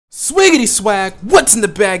Swiggity swag, what's in the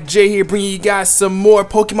bag? Jay here, bringing you guys some more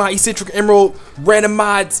Pokemon Eccentric Emerald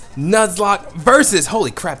Randomized Nuzlocke versus. Holy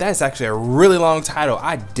crap, that is actually a really long title.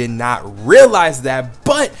 I did not realize that.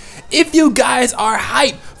 But if you guys are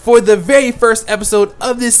hyped for the very first episode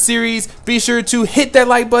of this series, be sure to hit that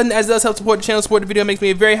like button, as it does help support the channel. Support the video, makes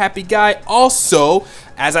me a very happy guy. Also,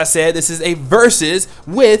 as I said, this is a versus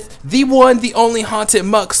with the one, the only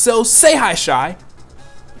HauntedMuck. So say hi, Shy.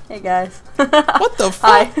 Hey guys. What the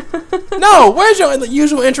fuck? Hi. No, where's your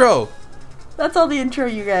usual intro? That's all the intro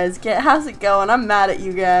you guys get. How's it going? I'm mad at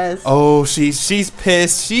you guys. Oh, she's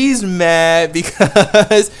pissed. She's mad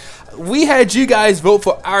because we had you guys vote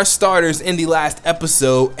for our starters in the last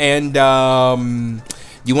episode, and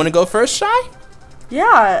you want to go first, Shy?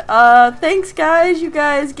 Yeah. Thanks, guys. You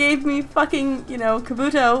guys gave me fucking,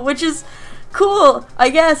 Kabuto, which is cool, I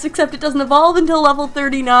guess, except it doesn't evolve until level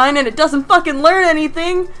 39 and it doesn't fucking learn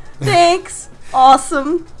anything. Thanks.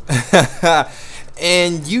 Awesome.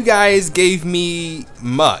 And you guys gave me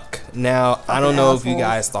Muck. Now, I don't know if you assholes.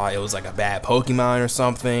 guys thought it was like a bad Pokemon or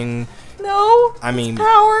something. No. I mean,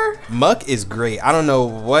 power. Muck is great. I don't know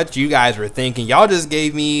what you guys were thinking. Y'all just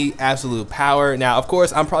gave me absolute power. Now, of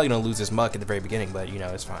course, I'm probably gonna lose this Muck at the very beginning, but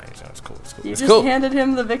it's fine. It's cool. It's cool. You It's just cool. handed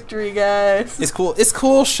him the victory, guys. It's cool. It's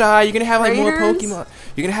cool, Shy. You're gonna have like more Raiders? Pokemon.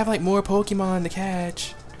 You're gonna have like more Pokemon to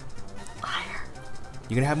catch. Liar.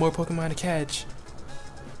 You're gonna have more Pokemon to catch.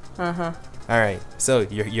 Uh-huh. All right. So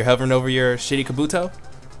you're hovering over your shitty Kabuto.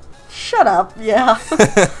 Shut up. Yeah.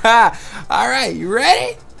 All right. You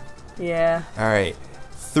ready? Yeah. All right.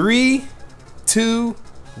 3, 2,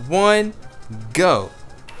 1, go.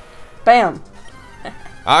 Bam.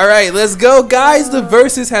 All right, let's go, guys. The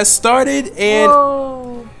versus has started, and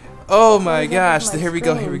Whoa. oh my What gosh, happened to my here we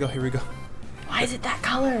go. screen? Here we go. Here we go. Why is it that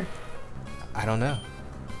color? I don't know.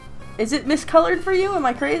 Is it miscolored for you? Am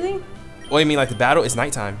I crazy? Oh, you mean like the battle? It's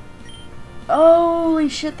nighttime. Holy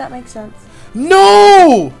shit, that makes sense.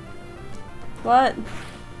 No! What?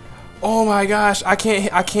 Oh my gosh, I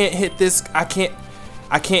can't hit this. I can't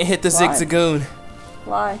hit the Why? Zigzagoon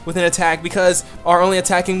Why? with an attack because our only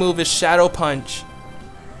attacking move is Shadow Punch.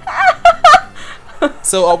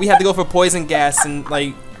 So we have to go for poison gas and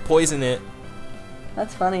like poison it.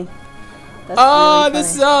 That's funny. That's Oh, really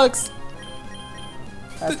this funny. sucks.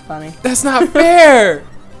 That's funny. That's not fair.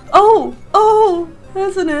 Oh,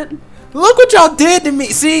 isn't it? Look what y'all did to me.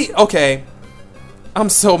 See, okay. I'm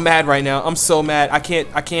so mad right now. I'm so mad. I can't.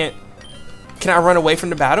 Can I run away from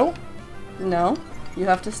the battle? No, you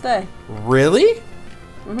have to stay. Really?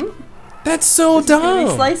 Mhm. That's so This is gonna be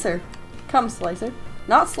dumb. Slicer. Come, Slicer.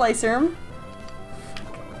 Not Slicer.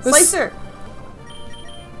 This- Slicer.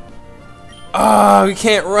 Oh, we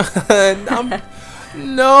can't run.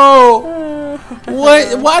 No.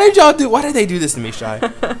 What? Why did y'all do? Why did they do this to me, Shy?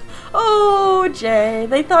 Oh, Jay.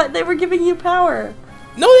 They thought they were giving you power.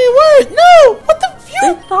 No, they weren't. No. What the?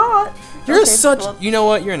 They thought. You're Okay, such. well, You know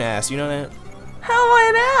what? You're an ass. You know that. how am I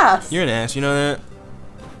an ass? You're an ass. You know that.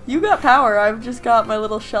 You got power. I've just got my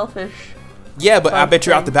little shellfish. Yeah, but I bet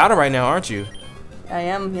you're out Okay. the battle right now, aren't you? I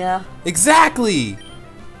am, yeah. Exactly.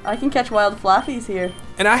 I can catch wild flaffies here.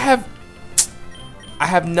 And I have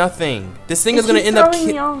nothing. This thing is It gonna keeps end up. throwing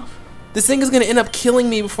me off. This thing is gonna end up killing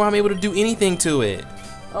me before I'm able to do anything to it.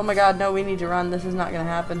 Oh my god, no, we need to run. This is not gonna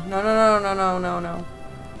happen. No, no, no, no, no, no, no.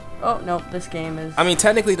 Oh, no, this game is... I mean,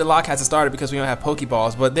 technically the lock hasn't started because we don't have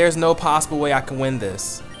Pokeballs, but there's no possible way I can win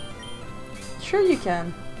this. Sure you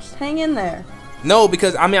can. Just hang in there. No,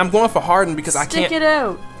 because I mean I'm going for Harden because Stick it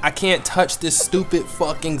out. I can't touch this stupid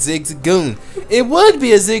fucking Zigzagoon. It would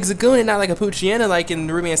be a Zigzagoon and not like a Poochyena like in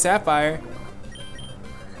Ruby and Sapphire.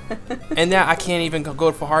 And now I can't even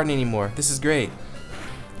go for Harden anymore. This is great.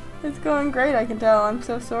 It's going great, I can tell. I'm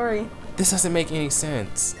so sorry. This doesn't make any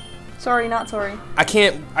sense. Sorry, not sorry. I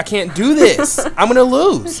can't do this. I'm gonna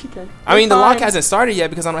lose. You can. I mean, the You're lock fine. hasn't started yet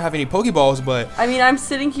because I don't have any Pokeballs, but I mean, I'm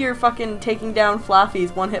sitting here fucking taking down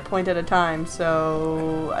flaffies one hit point at a time,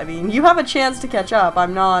 so... I mean, you have a chance to catch up.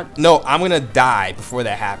 I'm not... no, I'm gonna die before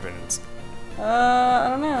that happens. I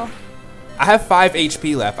don't know. I have 5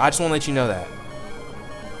 HP left. I just want to let you know that.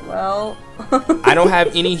 Well... I don't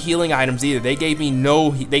have any healing items either. They gave me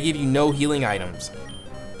they give you no healing items.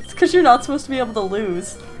 It's because you're not supposed to be able to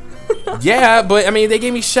lose. Yeah, but I mean, they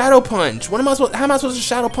gave me Shadow Punch. What am I supposed? How am I supposed to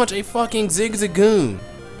Shadow Punch a fucking Zigzagoon?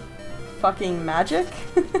 Fucking magic?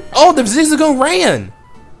 Oh, the Zigzagoon ran.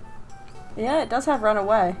 Yeah, it does have run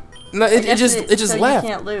away. No, I it guess just so left. You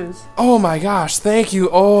can't lose. Oh my gosh! Thank you.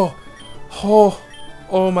 Oh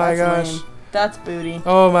my That's gosh. lame. That's booty.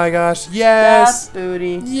 Oh my gosh. Yes. That's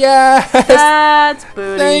booty. Yes. That's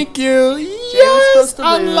booty. Thank you. Yes.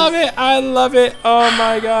 I love it. I love it. Oh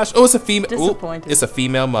my gosh. Oh, it's a female. Disappointed. It's a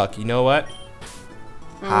female muck. You know what?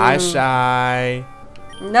 Hi, Shy.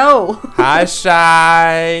 No. Hi,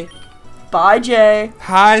 Shy. Bye, Jay.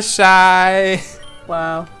 Hi, Shy.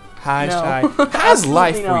 Wow. Hi, No. Shy. How's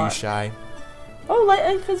life for you, not. Shy? Oh,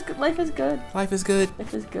 life is good. Life is good. Life is good.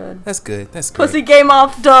 Life is good. That's good. That's good. Pussy game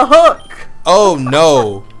off the hook. Oh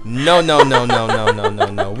no. No, no, no, no, no, no, no,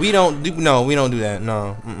 no. We don't do that.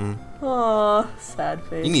 No. Mm-mm. Oh, sad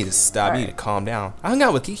face. You need to stop. All You need to calm down. I hung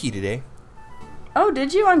out with Kiki today. Oh,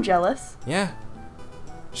 did you? I'm jealous. Yeah.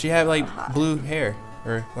 She had like blue hair.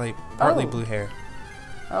 Or like partly blue hair.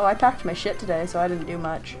 Oh, I packed my shit today, so I didn't do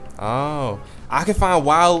much. Oh. I can find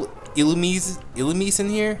wild Illumies in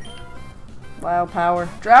here. Wow, power.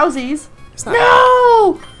 Drowsies. It's not.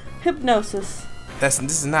 No! Hypnosis. This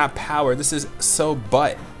is not power. This is so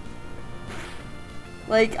butt.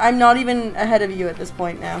 Like, I'm not even ahead of you at this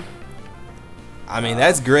point now. I mean,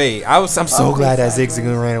 that's great. I'm so glad that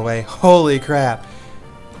Zigzagoon ran away. Holy crap.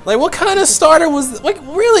 Like, what kind of starter was, like,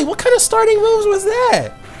 really, what kind of starting moves was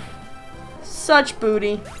that? Such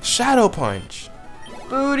booty. Shadow Punch.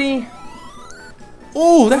 Booty.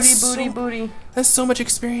 Oh, that's Booty. That's so much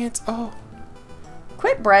experience. Oh.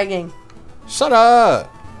 Quit bragging. Shut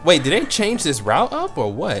up. Wait, did they change this route up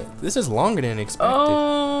or what? This is longer than expected.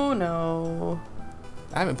 Oh, no.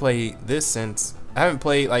 I haven't played this since, I haven't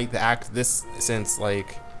played, like, this since,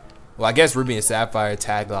 like, well, I guess Ruby and Sapphire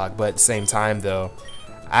tag lock, but at the same time, though,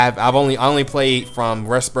 I've only played from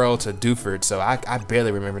Westboro to Duford, so I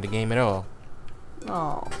barely remember the game at all.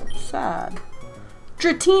 Oh, sad.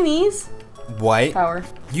 Dratinis. What? Power.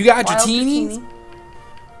 You got Wild Dratinis? Dratini.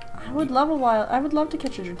 I would love to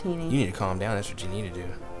catch a Dratini. You need to calm down. That's what you need to do.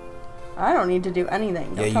 I don't need to do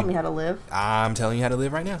anything. Don't tell me how to live. I'm telling you how to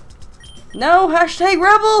live right now. No,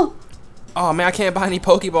 #rebel. Oh man, I can't buy any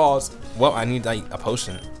Pokeballs. Well, I need like a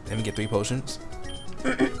potion. Let me get 3 potions.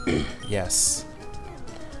 Yes.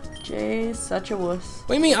 Jay's such a wuss. What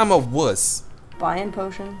do you mean I'm a wuss? Buying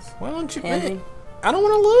potions. Why don't you? Pansy. I don't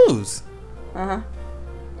want to lose.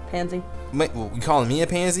 Pansy. Wait, well, you calling me a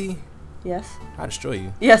pansy? Yes. I'll destroy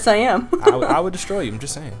you. Yes, I am. I would destroy you. I'm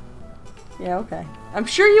just saying. Yeah, okay. I'm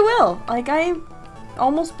sure you will. Like, I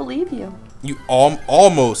almost believe you. You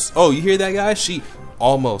almost. Oh, you hear that, guy? She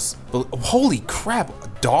almost. Holy crap!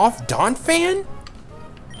 Dawn fan?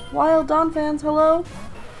 Wild Dawn fans, hello.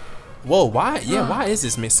 Whoa! Why? Yeah. Why is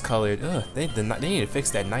this miscolored? Ugh. They need to fix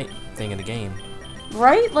that night thing in the game.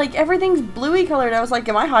 Right? Like everything's bluey colored. I was like,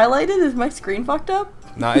 am I highlighted? Is my screen fucked up?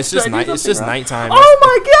 No, it's just night. It's just nighttime. Oh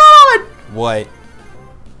my god! What?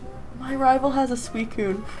 My rival has a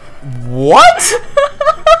Suicune. What?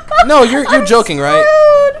 No, you're joking, right?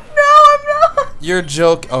 Screwed. No, I'm not. You're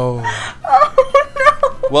joking. Oh. Oh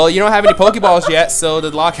no. Well, you don't have any Pokeballs yet, so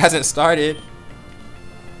the lock hasn't started.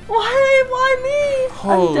 Why me?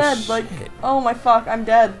 Oh, I'm dead. shit. Like, oh my fuck, I'm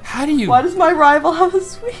dead. How do you? Why does my rival have a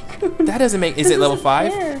Suicune? That doesn't make. Is it level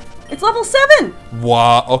 5? Fair. It's level 7.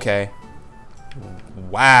 Wow. Okay.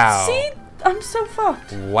 Wow. See, I'm so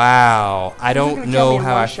fucked. Wow. I don't gonna kill me know in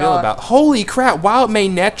how one I feel shot. about. Holy crap! Wild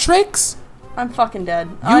Manetrix? I'm fucking dead.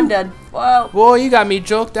 I'm dead. Wow. Boy, you got me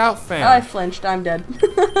joked out, fam. I flinched. I'm dead.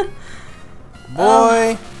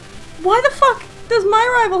 Boy. Why the fuck does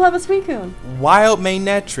my rival have a Suicune? Wild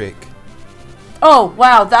Manetric. Oh,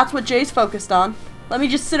 wow. That's what Jay's focused on. Let me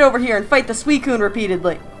just sit over here and fight the Suicune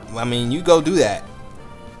repeatedly. I mean, you go do that.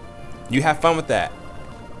 You have fun with that.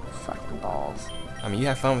 Fucking balls. I mean, you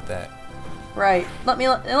have fun with that. Right. Let me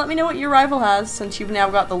know what your rival has since you've now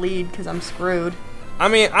got the lead, because I'm screwed. I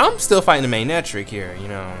mean, I'm still fighting the Manetric here, you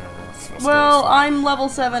know. Well, I'm level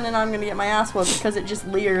 7 and I'm gonna get my ass whooped because it just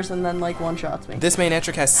leers and then like one-shots me. This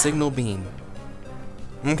Manetric has Signal Beam.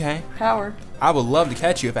 Okay. Power. I would love to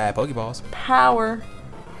catch you if I had Pokeballs. Power.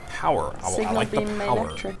 Power. I like the Beam power.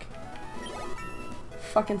 Manetric.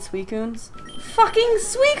 Fucking Suicunes. Fucking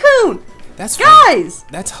Suicune! That's Guys!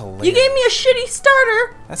 That's hilarious. You gave me a shitty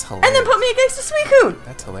starter That's hilarious. and then put me against a Suicune!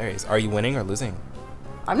 That's hilarious. Are you winning or losing?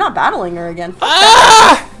 I'm not battling her again. Fuck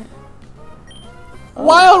Ah! Oh.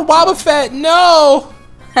 Wild Wobbuffet, no!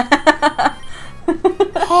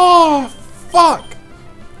 Oh, fuck!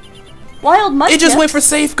 Wild Mudkip. It just went for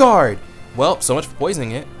Safeguard. Well, so much for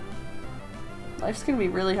poisoning it. Life's gonna be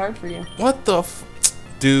really hard for you. What the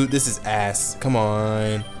Dude, this is ass. Come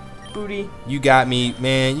on. Booty. You got me,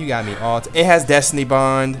 man. You got me all. It has Destiny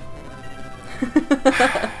Bond.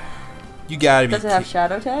 You gotta be. Does it have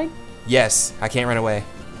Shadow Tag? Yes, I can't run away.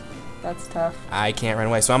 That's tough. I can't run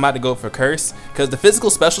away. So I'm about to go for Curse. Because the physical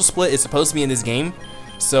special split is supposed to be in this game.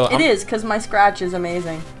 So it is, because my scratch is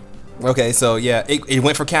amazing. Okay, so yeah, it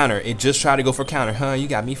went for counter. It just tried to go for counter. Huh, you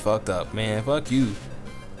got me fucked up, man. Fuck you.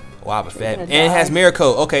 Wow, but fat. And it has mirror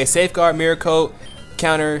coat. Okay, safeguard, mirror coat,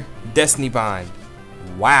 counter, destiny bind.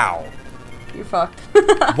 Wow. You're fucked.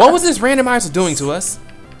 What was this randomizer doing to us?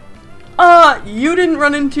 You didn't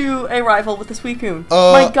run into a rival with the Suicune.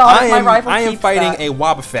 My god, my rival I am keeps fighting that. a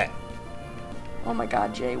Wobbuffet. Oh my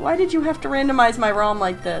god, Jay, why did you have to randomize my ROM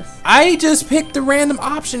like this? I just picked the random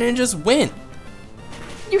option and just went.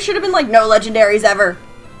 You should have been like, no legendaries ever.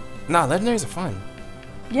 Nah, legendaries are fun.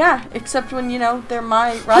 Yeah, except when, you know, they're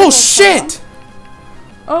my rivals. Oh shit!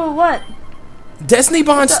 Oh, what? Destiny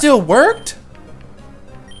Bond still worked?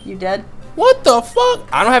 You dead? What the fuck?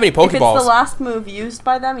 I don't have any Pokeballs. If it's the last move used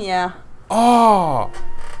by them, yeah. Oh.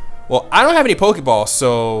 Well, I don't have any Pokeballs,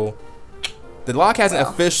 so the lock hasn't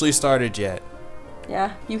officially started yet.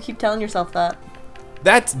 Yeah, you keep telling yourself that.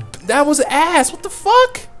 That was ass. What the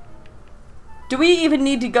fuck? Do we even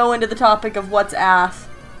need to go into the topic of what's ass?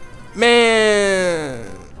 Man.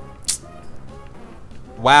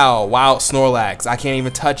 Wow, Snorlax. I can't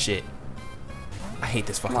even touch it. I hate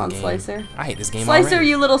this fucking game. Slicer. I hate this game Slicer, already.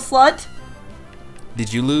 you little slut.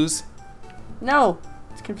 Did you lose? No,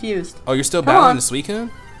 it's confused. Oh, you're still battling the Suicune?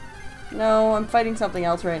 No, I'm fighting something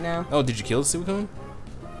else right now. Oh, did you kill the Suicune?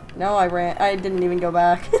 No, I ran. I didn't even go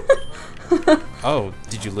back. Oh,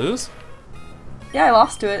 did you lose? Yeah, I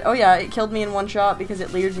lost to it. Oh yeah, it killed me in one shot because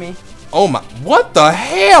it leered me. Oh my, what the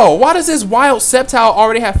hell? Why does this wild Sceptile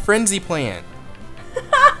already have Frenzy Plan?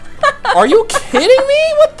 Are you kidding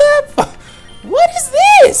me? What the fuck? What is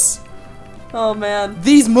this? Oh man.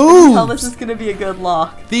 These moves. Hell, this is gonna be a good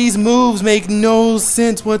lock. These moves make no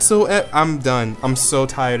sense whatsoever. I'm done. I'm so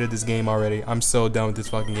tired of this game already. I'm so done with this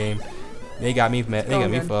fucking game. They got me mad. They got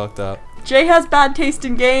me fucked up. Jay has bad taste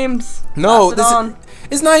in games. No,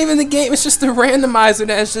 it's not even the game. It's just the randomizer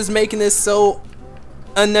that's just making this so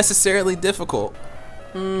unnecessarily difficult.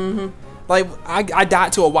 Mm-hmm. Like, I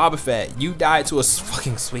died to a Wobbuffet. You died to a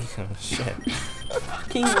fucking Suicune. Shit.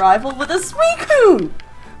 Fucking rival with a Suicune.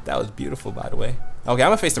 That was beautiful, by the way. Okay, I'm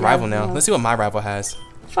gonna face the rival now. Let's see what my rival has.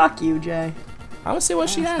 Fuck you, Jay. I wanna see what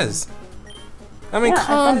she has. I mean,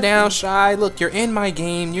 calm down, Shy. Look, you're in my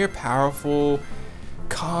game. You're powerful.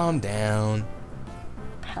 Calm down.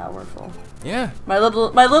 Powerful. Yeah. My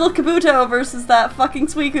little Kabuto versus that fucking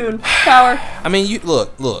Suicune. Power. I mean, you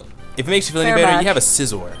look. If it makes you feel any better, you have a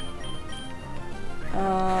Scizor.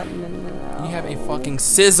 No. You have a fucking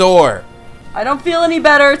Scizor. I don't feel any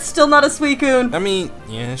better. It's still not a Suicune. I mean,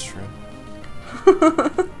 yeah, that's true.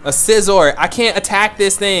 A Scizor. I can't attack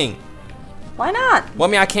this thing. Why not? Well,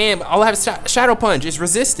 I mean, I can. But all I have is Shadow Punch. It's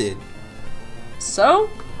resisted. So?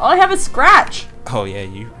 All I have is Scratch. Oh yeah,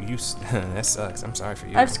 you that sucks. I'm sorry for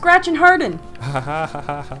you. I have Scratch and Harden.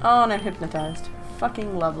 Oh, and I'm hypnotized.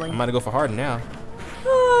 Fucking lovely. I'm gonna go for Harden now.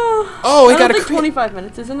 Oh, he got a crit. 25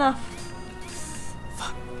 minutes is enough.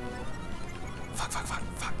 Fuck.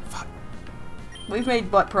 We've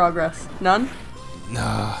made what progress? None?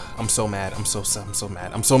 Nah, I'm so mad. I'm so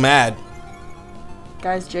mad. I'm so mad.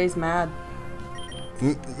 Guys, Jay's mad.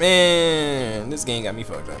 Man, this game got me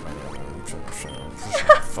fucked up.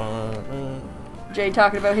 Fun. Jay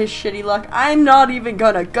talking about his shitty luck. I'm not even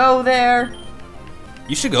gonna go there.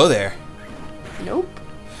 You should go there. Nope.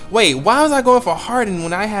 Wait, why was I going for Harden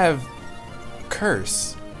when I have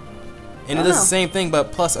Curse? And it does the same thing,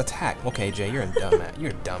 but plus attack. Okay, Jay, you're a dumbass.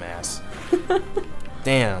 You're a dumbass.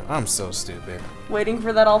 Damn, I'm so stupid. Waiting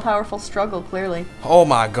for that all-powerful struggle, clearly. Oh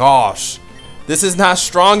my gosh. This is not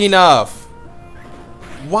strong enough.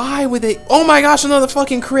 Why would they? Oh my gosh, another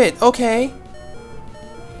fucking crit. Okay.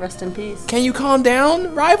 Rest in peace. Can you calm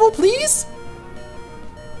down, rival, please?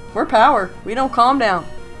 We're power. We don't calm down.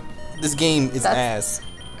 This game is ass.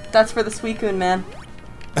 That's for the Suicune, man.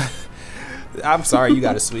 I'm sorry you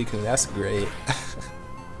got a Suicune. That's great.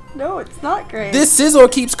 No, it's not great. This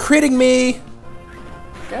Scizor keeps critting me.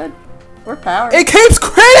 Good. We're power. It keeps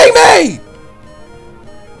critting me.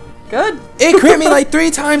 Good. It crit me like 3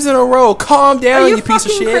 times in a row. Calm down, you piece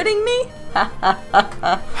of shit. Are you fucking critting me?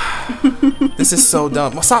 This is so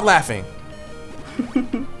dumb. Well, stop laughing.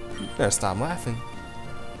 You better stop laughing.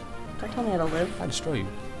 Don't tell me how to live. I destroy you.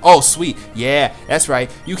 Oh, sweet. Yeah, that's right.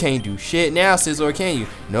 You can't do shit now, Scizor, can you?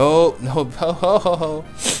 No. Ho, ho, ho.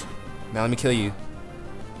 Now let me kill you.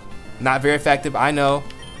 Not very effective, I know.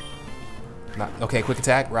 Okay, quick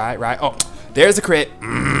attack. Right. Oh, there's a crit.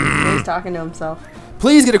 He's talking to himself.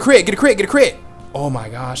 Please get a crit. Get a crit. Oh my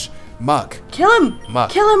gosh. Muck. Kill him. Muck.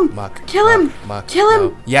 Kill him. Muck. Kill him. Muck. Kill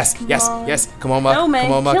him. No. Yes. Come on, Muck. No, man.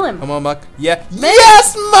 Come on, Muck. Kill him. Come on, Muck. Yeah.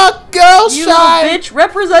 Yes, Muck. Go you Shy. You bitch.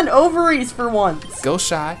 Represent ovaries for once. Go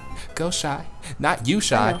Shy. Go Shy. Not you, I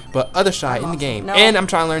Shy, know. but other Shy I'm in the awesome. game. No. And I'm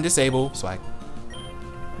trying to learn Disable, so I...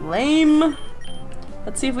 Lame.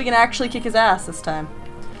 Let's see if we can actually kick his ass this time.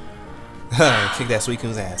 Kick that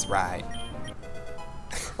Suicune's ass. Right.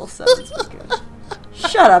 Full 7 Suicune.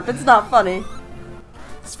 Shut up, it's not funny.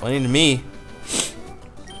 It's funny to me.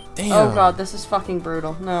 Damn. Oh god, this is fucking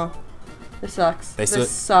brutal. No. This sucks. They This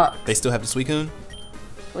sucks. They still have the Suicune?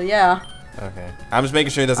 Well, yeah. Okay. I'm just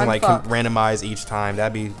making sure it doesn't I'm like fucked. randomize each time.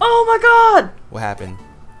 That'd be... Oh my god! What happened?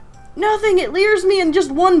 Nothing, it leers me and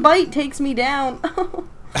just one bite takes me down.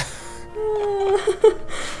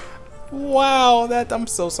 Wow, I'm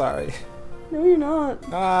so sorry. No, you're not.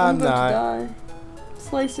 I'm about not. to die.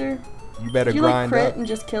 Slicer. You better Could you like grind crit up. and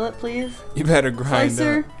just kill it, please? You better grind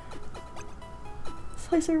Slicer. up.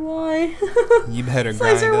 Slicer, why? You better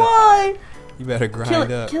Slicer, grind up. why? You better grind Kill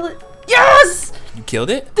it, up. kill it. Yes! You killed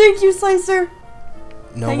it? Thank you, Slicer.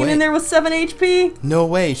 No Hanging way. in there with 7 HP. No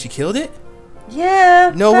way. She killed it?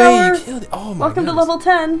 Yeah. No power. way. You killed it. Oh my Welcome to goodness. level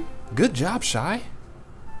 10. Good job, Shy.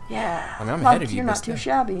 Yeah. I mean, I'm Fuck, ahead of you, You're but not too still.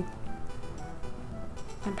 shabby.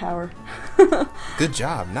 I'm power. Good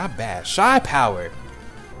job. Not bad. Shy power.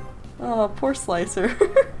 Oh, poor Slicer.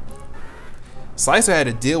 Slicer had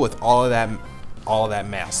to deal with all of that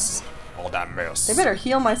mess. All that mess. They better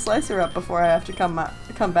heal my Slicer up before I have to come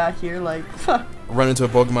back here. Like, Run into a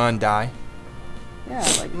Pokemon and die. yeah,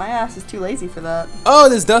 like my ass is too lazy for that. Oh,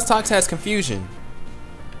 this Dustox has confusion.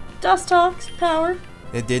 Dust talks, power.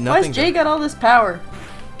 It did Why's nothing. Jay got all this power?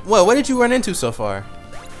 Well, what did you run into so far?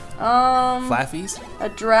 Flaffies? Flaffies? A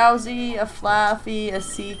Drowsy, a Flaffy, a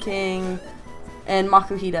Sea King, and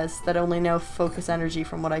Makuhitas that only know focus energy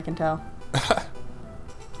from what I can tell.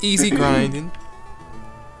 Easy grinding.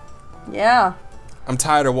 Yeah. I'm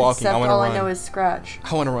tired of walking. Except I want to all run. I know is Scratch.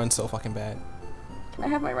 I want to run so fucking bad. Can I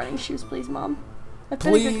have my running shoes, please, Mom? I've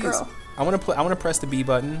been a good Please. girl. I want to press the B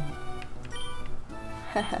button.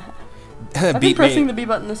 I've been pressing the B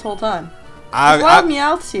button this whole time. There's wild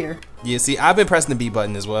Meowths here. Yeah, see, I've been pressing the B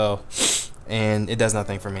button as well, and it does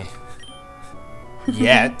nothing for me.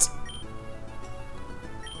 Yet.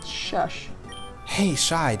 Shush. Hey,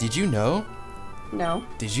 Shy, did you know? No.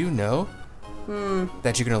 Did you know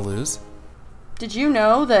that you're gonna lose? Did you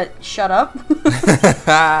know that... Shut up.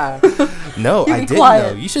 No, You I be didn't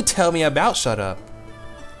quiet. know. You should tell me about Shut Up.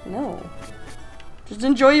 No. Just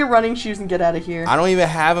enjoy your running shoes and get out of here. I don't even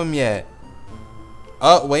have them yet.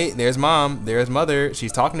 Oh, wait, there's Mom. There's Mother.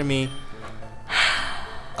 She's talking to me.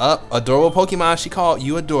 Adorable Pokemon. She called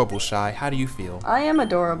you adorable, Shy. How do you feel? I am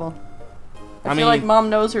adorable. I feel mean- like Mom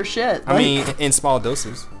knows her shit. I mean, in small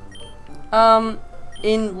doses.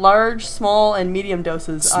 In large, small, and medium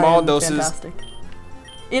doses, Small I am doses. fantastic.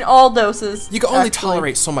 In all doses. You can only actually.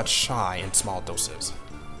 tolerate so much Shy in small doses.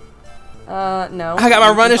 No. I got my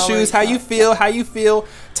You can running tolerate shoes. How you that. feel? How you feel?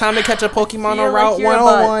 Time to catch a Pokemon Feel on like Route you're a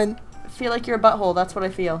 101. I feel like you're a butthole. That's what I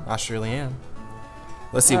feel. I surely am.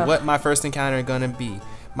 Let's see Ugh. what my first encounter is gonna be.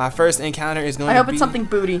 My first encounter is going I to hope be it's something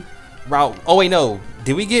booty. Route. Oh wait, no.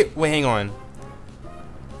 Did we get? Wait, hang on.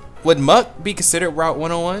 Would Muck be considered Route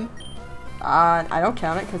 101? I don't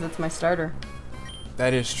count it because it's my starter.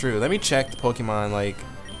 That is true. Let me check the Pokemon like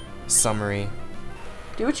summary.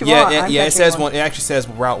 Do what you Yeah, want. yeah, I'm yeah. It catching says one. one. It actually says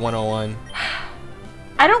Route 101.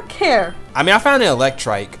 I don't care. I mean, I found an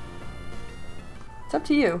Electrike. It's up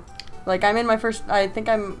to you. Like I'm in my first. I think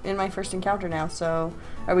I'm in my first encounter now. So,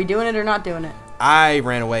 are we doing it or not doing it? I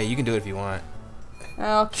ran away. You can do it if you want.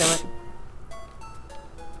 I'll kill it.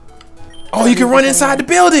 Oh, you can run inside the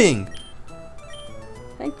building.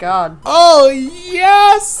 Thank God. Oh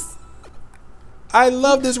yes! I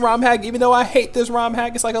love this ROM hack, even though I hate this ROM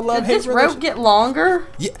hack. It's like a Did love-hate this relationship. route get longer?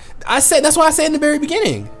 Yeah, I said that's what I said in the very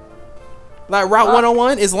beginning. Like Route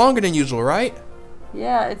 101 is longer than usual, right?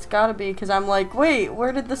 Yeah, it's gotta be because I'm like, wait,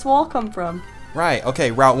 where did this wall come from? Right.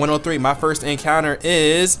 Okay. Route 103. My first encounter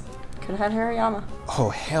is. Could have had Hariyama. Oh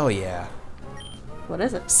hell yeah! What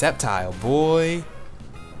is it? Sceptile boy.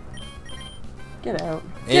 Get out.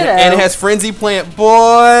 And, Get out. and it has Frenzy Plant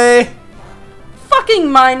boy.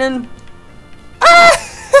 fucking mining.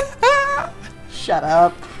 Shut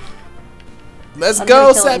up. Let's I'm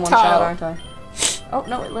go, gonna kill it in one shot, aren't Sceptile. I? Oh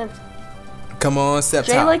no, it lived. Come on, Sceptile.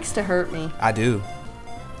 Jay likes to hurt me. I do.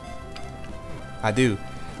 I do.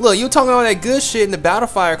 Look, you talking all that good shit in the Battle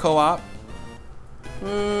Fire co-op.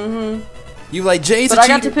 Mm-hmm. You like Jay's But a I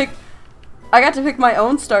got cheater. to pick. I got to pick my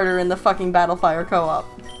own starter in the fucking Battlefire co-op.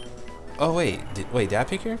 Oh wait, did I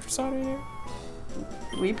pick your starter there?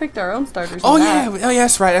 We picked our own starters. Oh in yeah, that. oh yeah,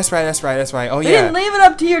 that's right. Oh They yeah. didn't leave it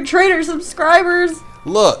up to your trader subscribers.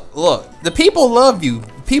 Look, the people love you.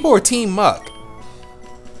 People are Team Muck.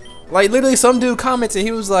 Like literally, some dude commented.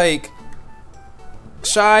 He was like,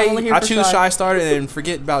 Shy, I choose Shy starter and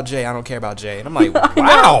forget about Jay. I don't care about Jay. And I'm like,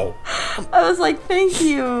 wow. I was like, thank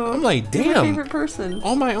you. I'm like, damn. You're my favorite person.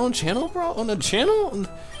 On my own channel, bro? On the channel?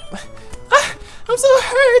 I'm so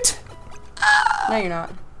hurt. No, you're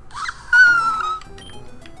not.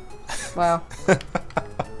 Wow.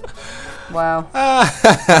 Wow.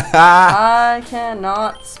 I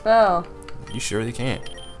cannot spell. You surely can't.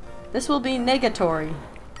 This will be negatory.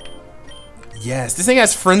 Yes, this thing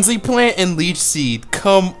has Frenzy Plant and Leech Seed.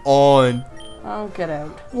 Come on. Oh, get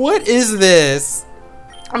out. What is this?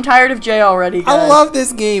 I'm tired of Jay already, guys. I love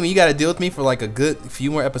this game. You gotta deal with me for like a good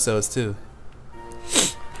few more episodes, too.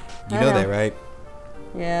 You know that, right?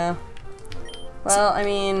 Yeah. Well, I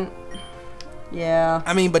mean... Yeah.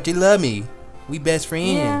 I mean, but you love me. We best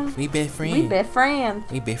friends. Yeah. We best friends. We best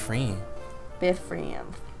friends. We best friends. Best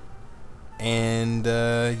friends. And,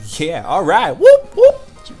 yeah. Alright. Whoop, whoop.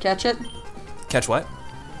 Did you catch it? Catch what?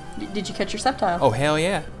 Did you catch your septile? Oh, hell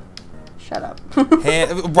yeah. Shut up.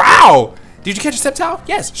 Wow! Did you catch a septile?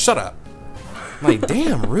 Yes, shut up. I'm like,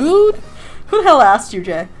 damn, rude. Who the hell asked you,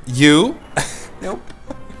 Jay? You? Nope.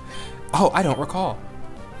 Oh, I don't recall.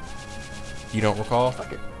 You don't recall?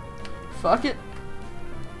 Fuck it. Fuck it.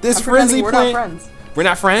 This Frenzy We're Plant. not friends. We're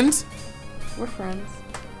not friends? We're friends.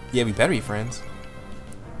 Yeah, we better be friends.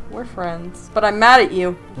 We're friends. But I'm mad at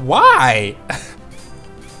you. Why?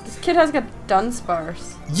 This kid has got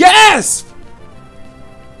Dunsparce. Yes!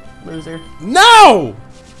 Loser. No!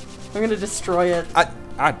 I'm gonna destroy it.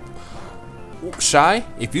 Shy,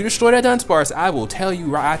 if you destroy that Dunsparce, I will tell you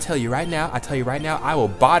right now, I will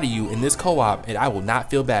body you in this co-op and I will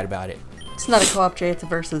not feel bad about it. It's not a co-op, Jay, it's a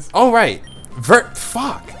versus. All right.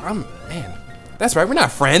 Fuck. Man. That's right, we're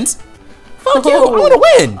not friends. Fuck you, I wanna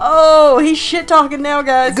win. Oh, he's shit talking now,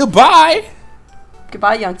 guys. Goodbye.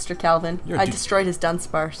 Goodbye, youngster Calvin. You're I destroyed his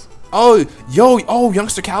Dunsparce. Oh,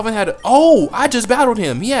 youngster Calvin had I just battled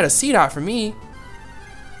him. He had a C-Dot for me.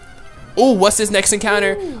 Ooh, what's his next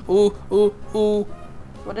encounter? Ooh.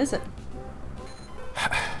 What is it?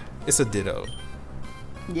 It's a Ditto.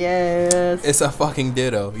 Yes. It's a fucking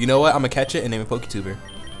Ditto. You know what? I'm gonna catch it and name it PokeTuber.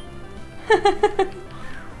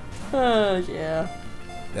 Oh, yeah.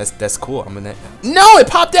 That's cool. No, it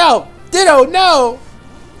popped out. Ditto, no.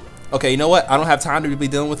 Okay, you know what? I don't have time to be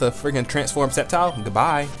dealing with a freaking transformed Sceptile.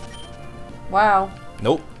 Goodbye. Wow.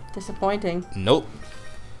 Nope. Disappointing. Nope.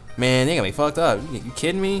 Man, they got me fucked up. You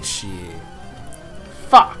kidding me? Shit.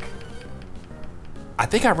 Fuck. I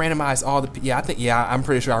think I randomized all the. Yeah, I'm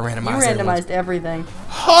pretty sure I randomized. You randomized everything.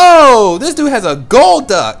 Oh, this dude has a gold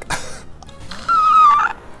duck.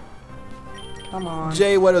 Come on.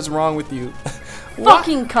 Jay, what is wrong with you?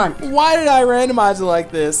 Fucking cunt. Why did I randomize it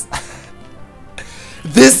like this?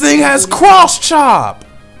 This thing has cross chop.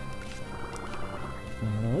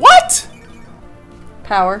 What?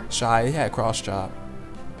 Power. Shy, it had cross chop.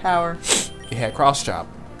 Power. It had cross chop.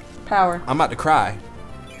 Power. I'm about to cry.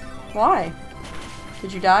 Why?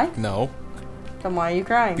 Did you die? No. Then why are you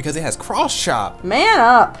crying? Because it has cross chop. Man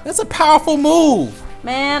up. That's a powerful move.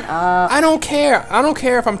 Man up. I don't care. I don't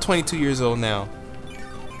care if I'm 22 years old now.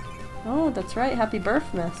 Oh, that's right. Happy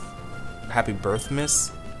birth, miss. Happy birth,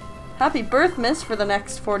 miss. Happy birth, miss, for the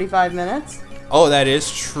next 45 minutes. Oh, that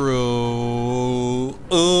is true.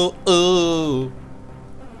 Ooh.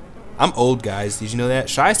 I'm old, guys. Did you know that?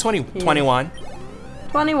 Shy's 21.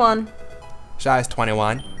 21. Shy's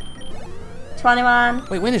 21. 21.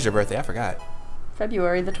 Wait, when is your birthday? I forgot.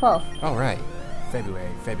 February the 12th. Oh, right. February.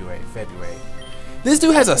 This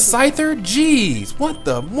dude has a Scyther? Jeez.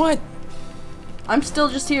 What? I'm still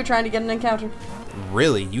just here trying to get an encounter.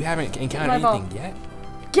 Really? You haven't encountered anything yet?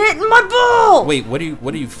 Get in my ball! Wait, what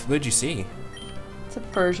did you see? It's a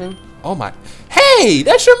Persian. Oh my. Hey,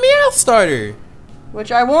 that's your Meowth starter.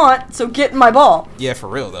 Which I want, so get in my ball. Yeah, for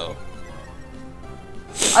real though.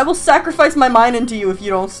 I will sacrifice my mind into you if you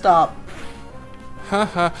don't stop.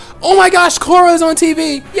 Haha. Oh my gosh, Korra's on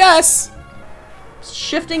TV. Yes.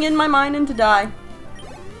 Shifting in my mind into die.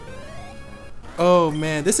 Oh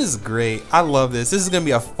man, this is great. I love this. This is gonna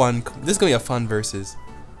be a fun versus.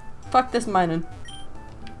 Fuck this mining.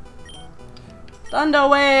 Thunder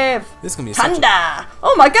wave. This is gonna be Thunder.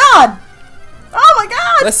 Oh my god. Oh my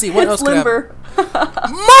god. Let's see what else. Limber.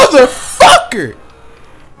 Motherfucker.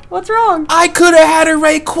 What's wrong? I could have had a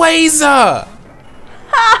Rayquaza.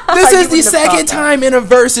 This is the second time in a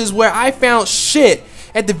versus where I found shit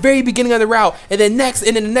at the very beginning of the route, and then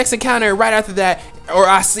the next encounter right after that, or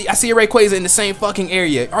I see a Rayquaza in the same fucking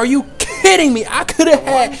area. Are you kidding me? I could have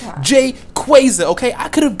had Jayquaza, okay? I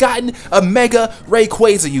could have gotten a Mega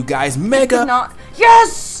Rayquaza, you guys. Mega. Not.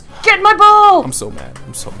 Yes! Get my ball! I'm so mad.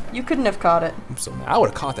 You couldn't have caught it. I'm so mad. I would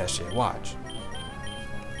have caught that shit. Watch.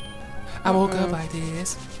 I woke up like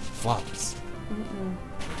this. Flawless.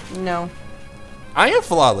 No. I am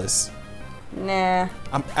flawless. Nah.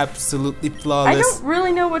 I'm absolutely flawless. I don't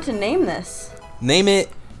really know what to name this. Name it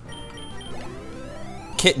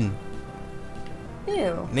Kitten.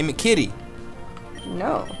 Ew. Name it Kitty.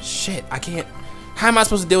 No. Shit, I can't. How am I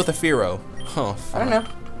supposed to deal with a Firo? Oh, I don't know.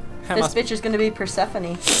 How am This bitch is gonna be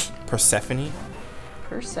Persephone. Persephone?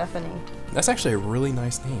 Persephone. That's actually a really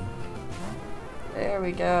nice name. There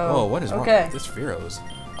we go. Oh, what is wrong? Okay. This Firo's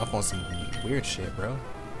up on some weird shit, bro.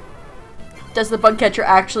 Does the bug catcher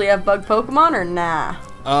actually have bug Pokemon or nah?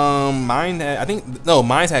 Mine had, I think, no,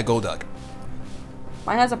 mine's had Golduck.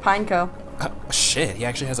 Mine has a Pineco. Shit, he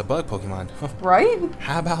actually has a bug Pokemon. Right?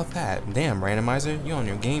 How about that? Damn, Randomizer, you on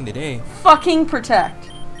your game today. Fucking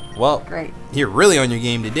protect. Well, Great. you're really on your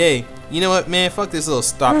game today. You know what, man? Fuck this little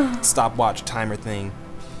stopwatch timer thing.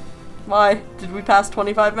 Why? Did we pass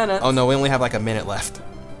 25 minutes? Oh no, we only have like a minute left.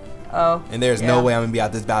 Oh. And there's no way I'm gonna be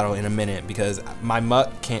out this battle in a minute because my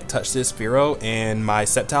Muck can't touch this Firo, and my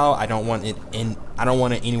Sceptile, I don't want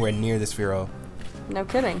it anywhere near this Firo. No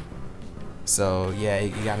kidding. So yeah,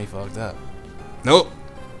 you got me fucked up. Nope.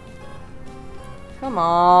 Come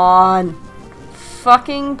on.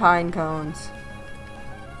 Fucking pine cones.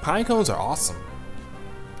 Pine cones are awesome.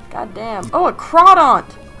 God damn. Oh, a Crawdont.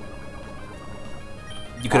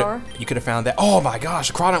 You could have found that. Oh my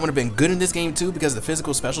gosh, Crawdont would have been good in this game too because the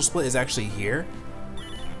physical special split is actually here.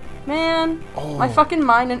 Man, Oh. my fucking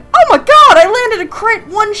mind and oh my god, I landed a crit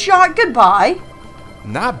one shot. Goodbye.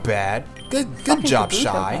 Not bad. Good Fucking job, Kabuto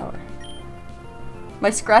Shy. power.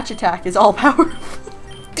 My scratch attack is all powerful.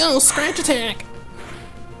 Go scratch attack.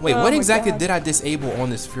 Wait, Oh what my exactly God. did I disable on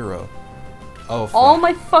this Firo? Oh, fuck. All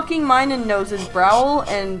my fucking mind and noses, Growl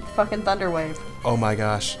and fucking Thunderwave. Oh my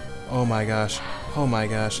gosh. Oh my gosh. Oh my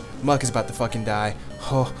gosh. Muck is about to fucking die.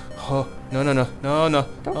 Oh, oh. No, no, no. No, no.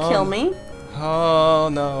 Don't kill me. Oh,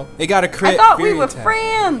 no. It got a crit I thought Fury we were attack.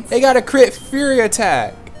 friends. It got a crit Fury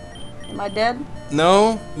attack. Am I dead?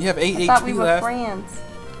 No, you have 8 I HP thought we were left. friends.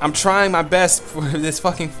 I'm trying my best for this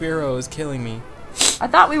fucking Firo is killing me. I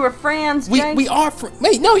thought we were friends, Jake. We are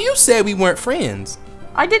wait, no, you said we weren't friends.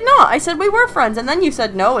 I did not. I said we were friends, and then you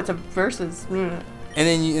said no, it's a versus. And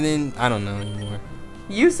then I don't know anymore.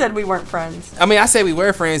 You said we weren't friends. I mean, I said we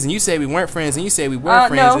were friends, and you said we weren't friends, and you said we were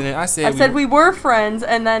friends, No. and then I said we were friends,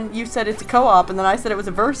 and then you said it's a co-op, and then I said it was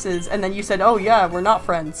a versus, and then you said, oh yeah, we're not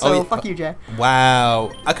friends. So Oh, yeah. fuck you, Jay.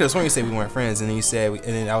 Wow, I could have sworn you said we weren't friends, and then you said, and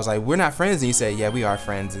then I was like, we're not friends, and you said, yeah, we are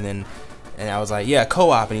friends, and I was like, yeah,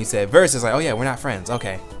 co-op, and you said versus, like, oh yeah, we're not friends.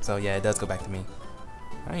 Okay, so yeah, it does go back to me.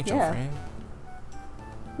 I ain't your Yeah. friend.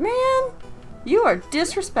 Man, you are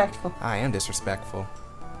disrespectful. I am disrespectful.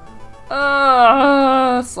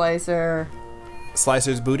 Slicer.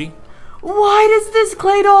 Slicer's booty. Why does this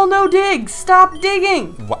Claydol no dig? Stop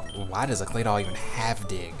digging. Why does a Claydol even have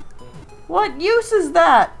dig? What use is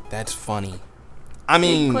that? That's funny. I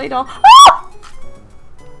mean, Claydol. Ah!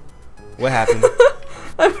 what happened?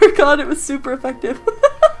 I forgot it was super effective.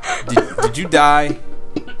 did you die?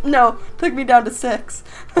 No, took me down to 6.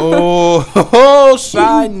 Oh,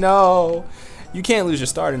 Shy, no. You can't lose your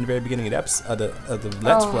start in the very beginning of the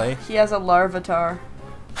Let's Play. He has a Larvitar.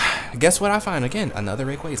 Guess what I find again? Another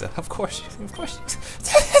Rayquaza. Of course. Of course,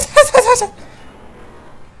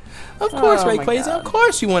 Oh my Rayquaza. God. Of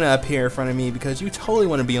course you want to appear in front of me because you totally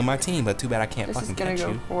want to be on my team, but too bad I can't This is fucking gonna catch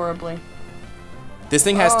go you. horribly. This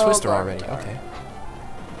thing has Oh, Twister already. Larvitar. Okay.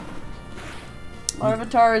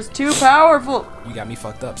 Larvitar is too powerful. You got me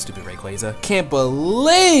fucked up, stupid Rayquaza. Can't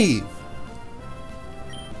believe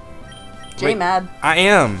Jay Wait. mad. I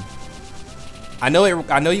am. I know it.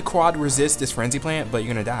 I know you quad resist this frenzy plant, but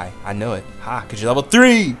you're gonna die. I know it. Ha! Cause you're level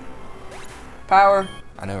 3. Power.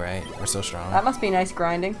 I know, right? We're so strong. That must be nice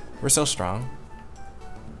grinding. We're so strong.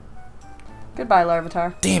 Goodbye,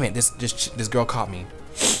 Larvitar. Damn it! This girl caught me.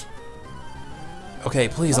 Okay,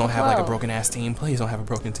 please don't have like a Well. broken ass team. Please don't have a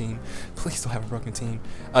broken team. Please don't have a broken team.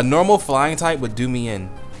 A normal flying type would do me in.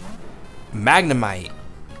 Magnemite.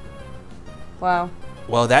 Wow.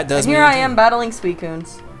 Well, that does. And me here in I too. am battling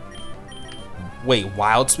Suicunes. Wait,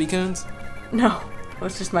 wild Suicunes? No, it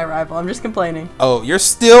was just my rival. I'm just complaining. Oh, you're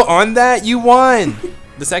still on that? You won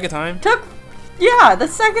the second time. Yeah, the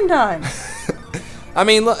second time. I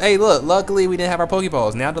mean, look, hey, look. Luckily, we didn't have our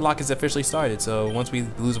Pokeballs. Now the lock is officially started. So once we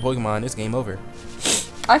lose a Pokemon, it's game over.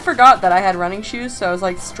 I forgot that I had running shoes, so I was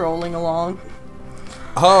like strolling along.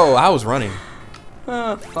 Oh, I was running.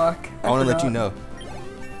 Oh fuck. I want to let you know.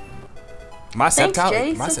 My Thanks, Sceptile.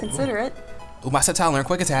 Jay. My So considerate. Ooh, my Sceptile learned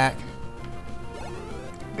Quick Attack.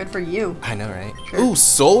 Good for you. I know, right? Sure. Ooh,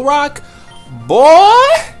 Soul Rock, boy.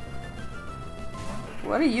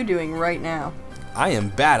 What are you doing right now? I am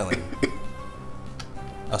battling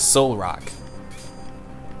a Soul Rock.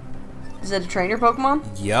 Is it a trainer Pokemon?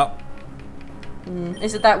 Yep.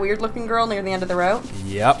 Is it that weird looking girl near the end of the route?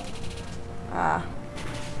 Yep. Ah.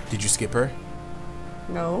 Did you skip her?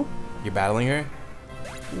 No. You're battling her?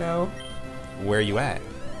 No. Where are you at?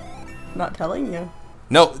 Not telling you.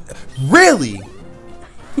 No, really?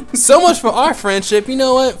 So much for our friendship. You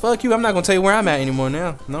know what? Fuck you. I'm not gonna tell you where I'm at anymore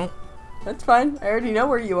now. No. That's fine. I already know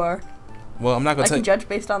where you are. Well, I'm not gonna I tell can judge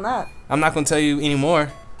based on that. I'm not gonna tell you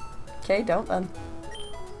anymore. Okay, don't then.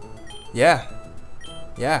 Yeah.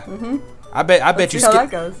 Yeah. I Let's bet you see how that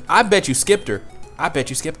skipped. goes. I bet you skipped her. I bet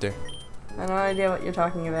you skipped her. I have no idea what you're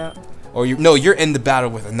talking about. Or you're in the battle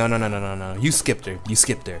with her. No. You skipped her. You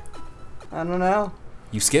skipped her. I don't know.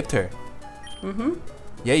 You skipped her.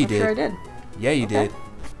 Yeah, you I'm did. sure I did. Yeah, you Okay. did.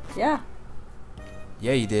 Yeah.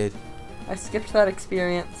 Yeah, you did. I skipped that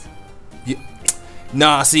experience.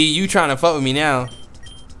 Nah, see, you trying to fuck with me now.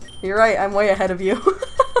 You're right. I'm way ahead of you.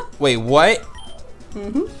 Wait, what?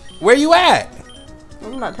 Where you at?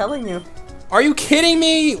 I'm not telling you. Are you kidding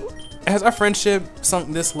me? Has our friendship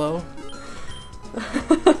sunk this low?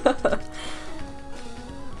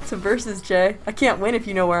 It's a versus, Jay. I can't win if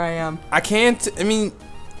you know where I am. I can't. I mean,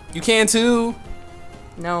 you can too.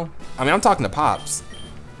 No. I mean, I'm talking to Pops.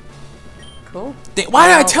 Cool. Why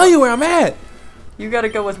did I tell you where I'm at? You gotta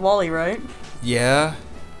go with Wally, right? Yeah.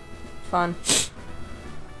 Fun.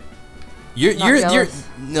 You're jealous.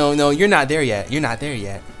 no, you're not there yet. You're not there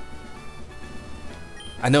yet.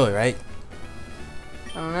 I know it, right?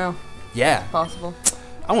 I don't know. Yeah. Possible.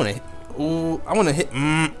 I wanna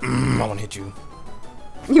hit you.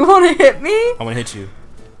 You wanna hit me? I wanna hit you.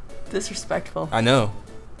 Disrespectful. I know.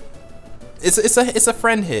 It's a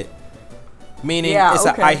friend hit. Meaning Yeah, it's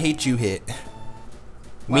okay. a I hate you hit.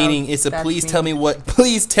 Wow, Meaning it's a that's please mean. tell me what.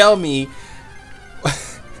 Please tell me.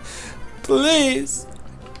 Please.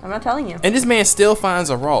 I'm not telling you. And this man still finds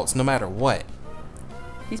a Ralts no matter what.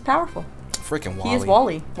 He's powerful. Freaking Wally. He is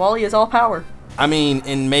Wally. Wally is all power. I mean,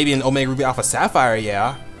 and maybe an Omega Ruby Alpha Sapphire,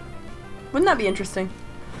 yeah. Wouldn't that be interesting?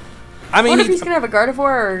 I I mean, wonder if he's gonna have a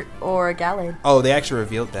Gardevoir or a Gallade. oh, they actually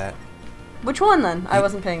revealed that. Which one then? I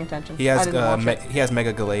wasn't paying attention. He I has didn't watch it. he has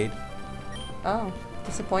Mega Gallade. Oh,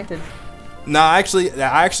 disappointed. No, I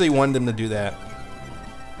actually wanted them to do that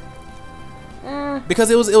Eh, because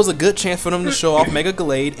it was a good chance for them to show off Mega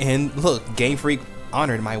Gallade, and look, Game Freak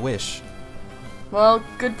honored my wish. well,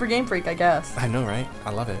 good for Game Freak, I guess. I know, right?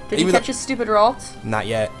 I love it. Did he catch his stupid Ralts? Not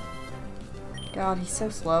yet. God, he's so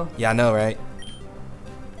slow. Yeah, I know, right?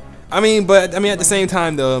 I mean, at the same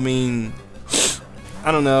time, though, I mean,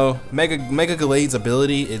 I don't know. Mega Gallade's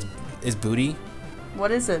ability is booty.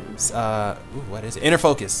 What is it? What is it? Inner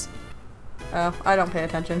Focus. Oh, I don't pay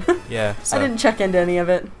attention. Yeah. So, I didn't check into any of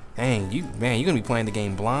it. dang, you're gonna be playing the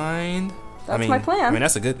game blind. That's my plan. I mean,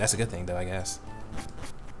 that's a good thing, though, I guess.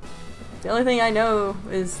 The only thing I know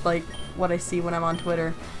is like what I see when I'm on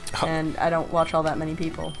Twitter, Oh. and I don't watch all that many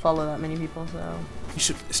people, follow that many people, so. You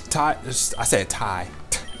should Ty. I said Ty.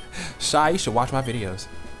 Shy, you should watch my videos.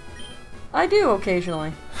 I do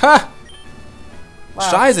occasionally. Ha! Wow.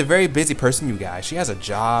 Shy is a very busy person, you guys. She has a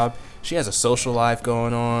job. She has a social life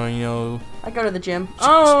going on. You know. I go to the gym.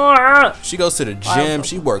 She goes to the Wow. gym.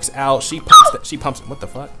 She works out. She pumps. What the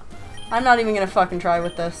fuck? I'm not even gonna fucking try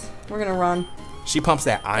with this. We're gonna run. She pumps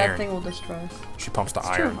that That iron. thing will destroy us. She pumps the It's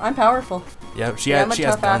iron. true. I'm powerful. Yep. She I'm a has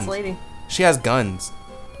tough ass guns. lady. She has guns.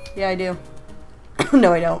 Yeah, I do.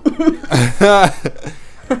 No, I don't.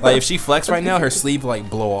 Like if she flex right now, her sleeve like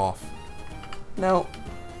blow off. No,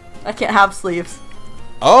 I can't have sleeves.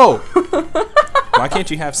 Oh. Why can't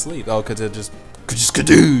you have sleeves? Oh, cause it just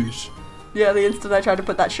kadoosh. Yeah, the instant I try to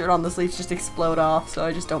put that shirt on, the sleeves just explode off, so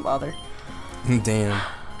I just don't bother. Damn.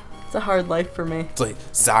 It's a hard life for me. It's like,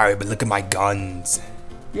 sorry, but look at my guns.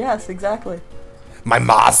 Yes, exactly. My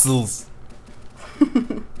muscles.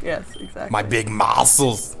 Yes, exactly. My big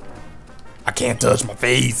muscles. I can't touch my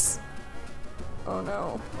face. Oh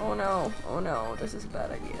no. Oh no. Oh no. This is a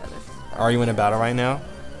bad idea. Are you in a battle right now?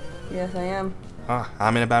 Yes, I am.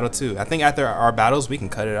 I'm in a battle too. I think after our battles, we can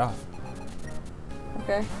cut it off.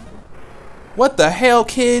 Okay. What the hell,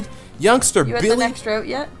 kid? Youngster You at Billy? the next route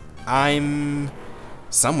yet? I'm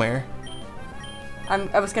somewhere.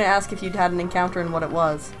 I was gonna ask if you'd had an encounter and what it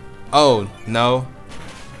was. Oh, no.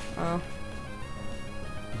 Oh.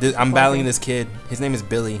 I'm battling this kid. His name is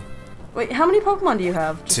Billy. Wait, how many Pokemon do you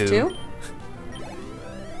have? Just two?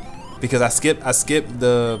 Because I skipped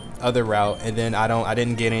the other route, and then I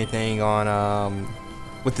didn't get anything on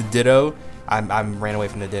with the Ditto. I ran away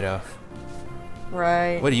from the Ditto.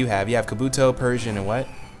 Right. What do you have? You have Kabuto, Persian, and what?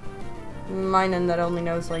 Mine that only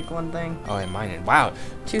knows like one thing. Oh, and mine. Wow.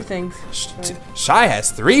 2 things. Shy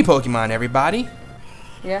has 3 Pokemon, everybody.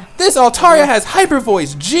 Yeah. This Altaria has Hyper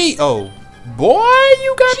Voice. Oh, boy,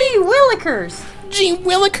 you got me. Willikers.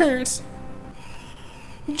 Willikers.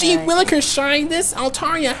 Willikers, Shy. This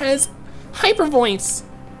Altaria has Hyper Voice.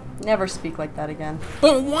 Never speak like that again.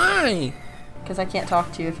 But why? Because I can't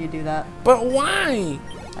talk to you if you do that. But why?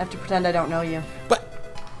 I have to pretend I don't know you.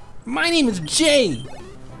 But my name is Jay.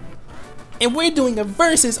 And we're doing a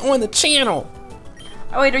versus on the channel.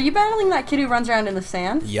 Oh wait, are you battling that kid who runs around in the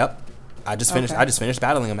sand? Yep. I just finished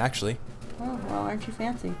battling him actually. Oh, well, aren't you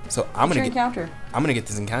fancy? So I'm gonna get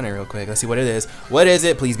this encounter real quick. Let's see what it is. What is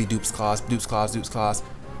it? Please be Dupe's Claws. Dupe's Claws. Dupe's Claws.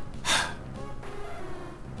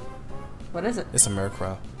 What is it? It's a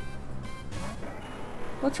Murkrow.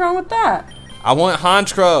 What's wrong with that? I want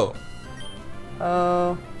Honchkrow.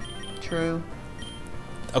 Oh, true.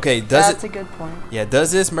 Okay, That's a good point. Yeah,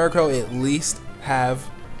 does this Murkrow at least have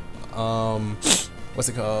what's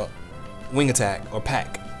it called? Wing attack or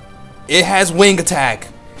pack? It has wing attack.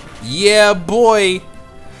 Yeah, boy.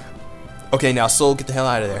 Okay, now Soul, get the hell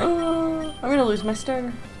out of there. I'm gonna lose my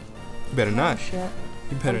starter. You better not. Shit.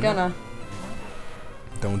 You better I'm gonna.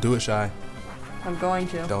 not. Don't do it, Shy. I'm going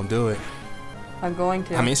to. Don't do it. I'm going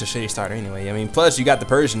to. I mean, it's a shitty starter anyway. I mean, plus you got the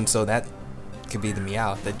Persian, so that could be the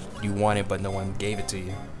Meowth that you wanted, but no one gave it to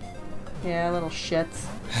you. Yeah, little shits.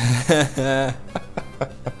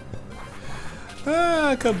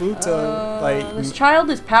 Kabuto. This child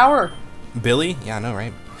is power. Billy? Yeah, I know,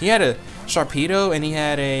 right? He had a Sharpedo and he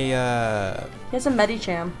had a He has a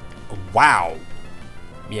Medicham. Wow.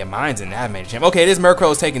 Yeah, mine's an Medicham. Okay, this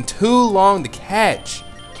Murkrow is taking too long to catch.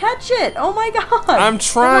 Catch it! Oh my god! I'm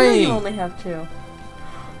trying. You only have 2.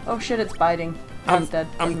 Oh shit! It's biting. It's dead.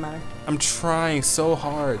 Doesn't matter. I'm trying so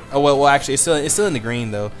hard. Oh well, actually, it's still in the green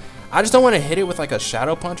though. I just don't want to hit it with like a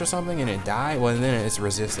Shadow Punch or something and it die. Well, then it's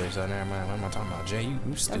resisted. So never mind. What am I talking about, Jay? You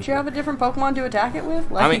stupid. Don't you have a different Pokemon to attack it with?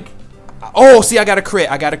 Like, I mean, oh, see, I got a crit.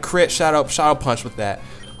 I got a crit Shadow Punch with that.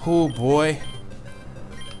 Oh boy.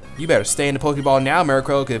 You better stay in the Pokeball now,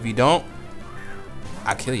 Murkrow, because if you don't,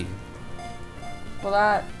 I'll kill you. well,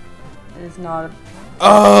 that is not a...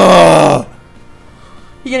 Oh!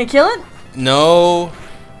 You gonna kill it? No.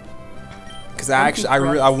 Because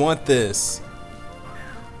I want this.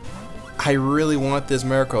 I really want this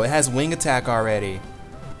Murkrow. It has wing attack already.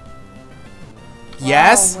 Wow,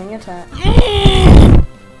 yes? wing attack.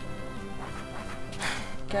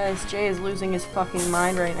 Guys, Jay is losing his fucking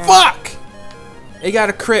mind right now. Fuck! It got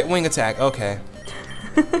a crit wing attack. Okay.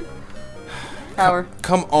 Power.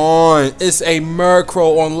 Come on. It's a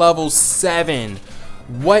Murkrow on level 7.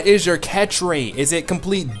 What is your catch rate? Is it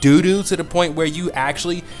complete doo-doo to the point where you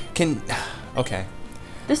actually can... Okay.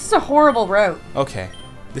 This is a horrible route. Okay.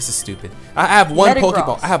 This is stupid. I have one Metagross.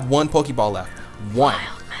 Pokeball. I have one Pokeball left. One.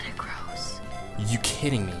 Wild Metagross. You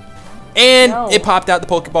kidding me? And No. it popped out the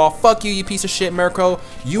Pokeball. Fuck you, you piece of shit, Murkrow.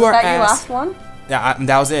 You are Is that your ass. last one? Yeah,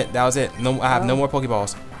 that was it. That was it. No, I have no Oh. more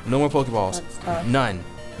Pokeballs. No more Pokeballs. That's tough. None.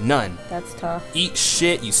 None. That's tough. Eat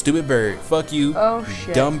shit, you stupid bird. Fuck you. Oh, you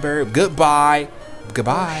shit. dumb bird. Goodbye.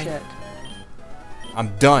 Goodbye. Oh, shit.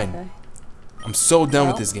 I'm done. Okay. I'm so done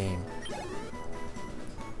with Well. this game.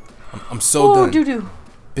 I'm so done. Doo-doo.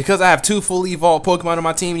 Because I have 2 fully evolved Pokemon on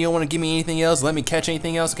my team, you don't want to give me anything else? Let me catch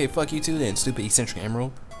anything else? Okay, fuck you too then, stupid Eccentric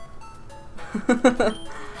Emerald.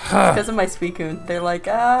 Because of my Suicune. They're like,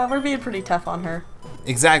 we're being pretty tough on her.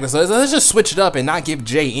 Exactly, so let's just switch it up and not give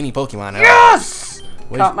Jay any Pokemon. Yes!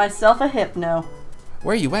 Caught myself a Hypno.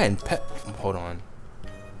 Where are you at? Hold on.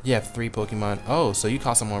 You have 3 Pokemon. Oh, so you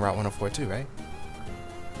caught someone on Route 104 too, right?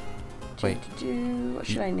 Wait. What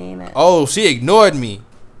should I name it? Oh, she ignored me.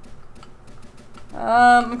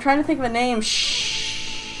 I'm trying to think of a name.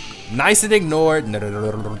 Shh. Nice and ignored.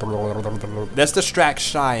 Let's distract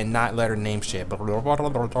Shy and not let her name shit. Why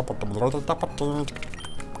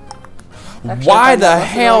the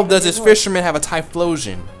hell does this fisherman have a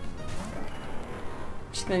Typhlosion?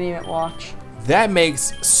 Just gonna name it Watch. That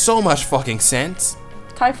makes so much fucking sense.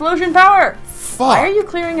 Typhlosion power! Fuck. Why are you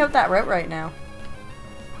clearing out that route right now?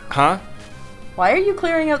 Huh? Why are you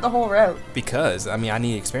clearing out the whole route? Because, I mean, I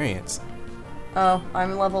need experience. Oh,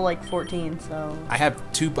 I'm level like 14, so... I have 1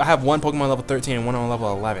 Pokemon level 13 and 1 on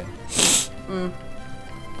level 11.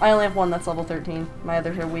 I only have 1 that's level 13. My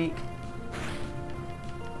others are weak.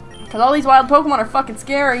 Because all these wild Pokemon are fucking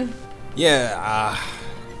scary. Yeah,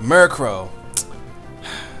 Murkrow.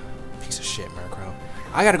 Piece of shit, Murkrow.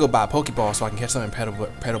 I gotta go buy a Pokeball so I can catch something in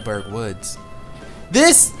Petalburg Woods.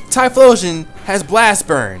 This Typhlosion has Blast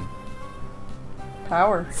Burn.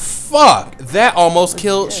 Power. Fuck! That almost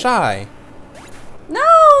killed Shy.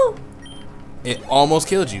 No! It almost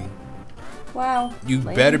killed you. Wow. You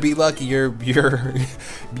lame. better be lucky you better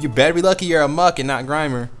be lucky you're a muck and not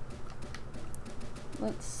grimer.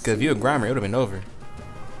 Let's. Cause if you're a grimer, it would have been over.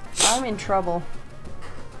 I'm in trouble.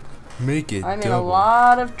 Make it I'm double. in a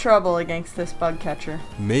lot of trouble against this bug catcher.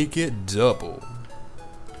 Make it double.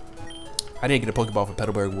 I didn't get a Pokeball for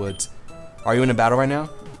Petalburg Woods. Are you in a battle right now?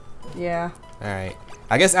 Yeah. Alright.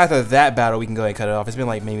 I guess after that battle we can go ahead and cut it off. It's been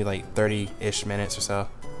like maybe like 30-ish minutes or so.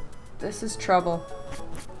 This is trouble.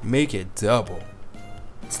 Make it double.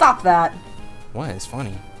 Stop that. What? It's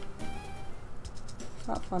funny. It's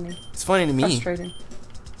not funny. It's funny to me. Frustrating.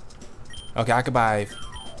 Okay, I could buy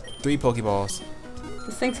 3 Pokeballs.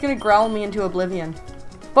 This thing's gonna growl me into oblivion.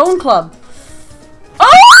 Bone Club.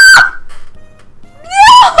 Oh! No!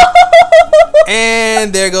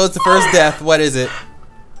 And there goes the first death. What is it?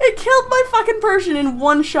 It killed my fucking Persian in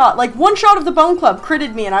one shot. Like, one shot of the Bone Club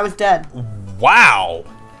critted me and I was dead. Wow.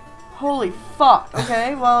 Holy fuck.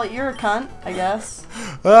 Okay, well, you're a cunt, I guess.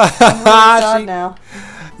 I'm really sad now.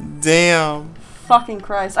 Damn. Fucking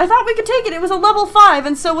Christ. I thought we could take it. It was a level 5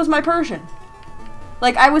 and so was my Persian.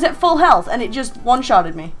 Like, I was at full health and it just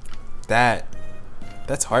one-shotted me.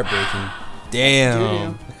 That's heartbreaking.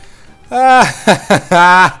 Damn.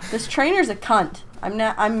 This trainer's a cunt.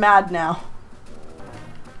 I'm mad now.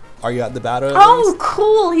 Are you at the battle? Oh,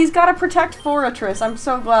 cool. He's got to protect Fortress. I'm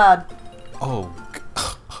so glad. Oh.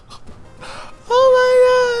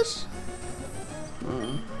 Oh my gosh.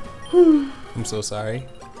 I'm so sorry.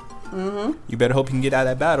 You better hope you can get out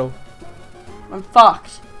of that battle. I'm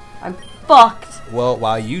fucked. I'm fucked. Well,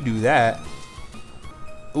 while you do that.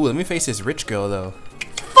 Ooh, let me face this rich girl though.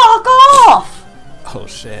 Fuck off! Oh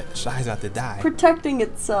shit. Shy's about to die. Protecting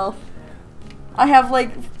itself. I have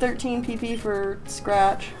like 13 PP for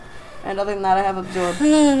Scratch. And other than that, I have Absorb.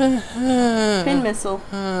 Pin Missile.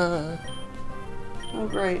 Oh,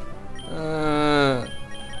 great.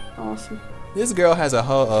 Awesome. This girl has a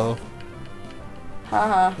ho-oh.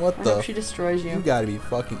 Haha. What I the? hope she destroys you. You gotta be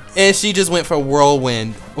fucking. And she just went for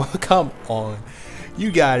Whirlwind. Come on.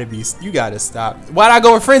 You gotta stop. Why'd I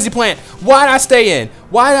go with Frenzy Plant? Why'd I stay in?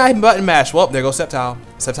 Why'd I button mash? Well, there goes Sceptile.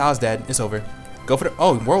 Sceptile's dead. It's over. Go for the.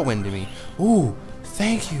 Oh, Whirlwind to me. Ooh,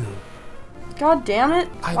 thank you. God damn it.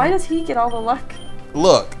 Why does he get all the luck?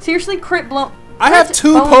 Look. Seriously, crit blow. I have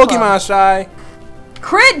 2 Pokemon, Shy.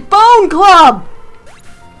 Crit Bone Club!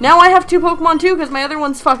 Now I have 2 Pokemon too because my other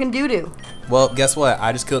one's fucking doo-doo. Well, guess what?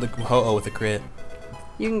 I just killed a ho-oh with a crit.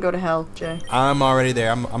 You can go to hell, Jay. I'm already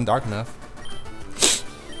there. I'm dark enough.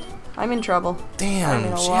 I'm in trouble.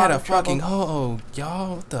 Damn, she had a fucking ho-oh.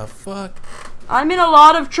 Y'all, what the fuck? I'm in a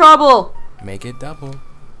lot of trouble. Make it double.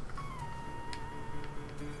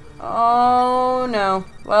 Oh no.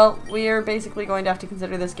 Well, we are basically going to have to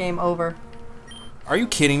consider this game over. Are you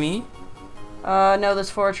kidding me? No,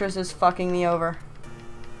 this Fortress is fucking me over.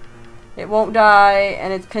 It won't die,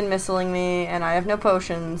 and it's pin missiling me, and I have no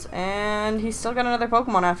potions, and he's still got another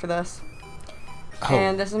Pokemon after this. Oh.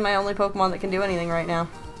 And this is my only Pokemon that can do anything right now.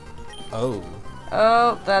 Oh.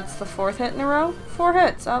 Oh, that's the 4th hit in a row? 4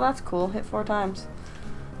 hits. Oh, that's cool. Hit 4 times.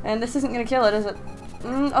 And this isn't gonna kill it, is it?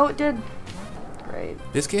 Oh, it did. Great.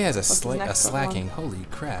 This kid has a next slacking. Holy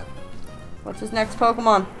crap. What's his next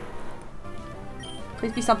Pokemon?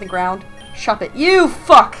 Please be something ground. Shop it. You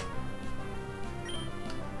fuck!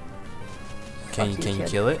 Can you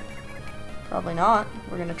kill it? Probably not.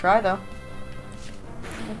 We're gonna try though.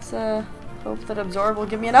 Let's hope that Absorb will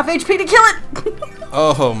give me enough HP to kill it!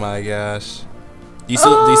 Oh my gosh. Do you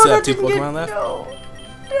still have 2 Pokemon left? No.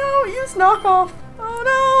 No, use knockoff. Oh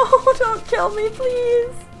no, don't kill me,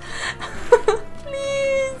 please.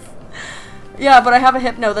 Please. Yeah, but I have a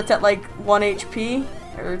Hypno that's at like 1 HP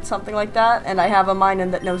or something like that, and I have a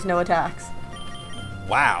Minun that knows no attacks.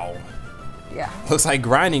 Wow. Yeah. Looks like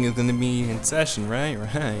grinding is gonna be in session, right?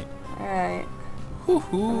 Right. Alright.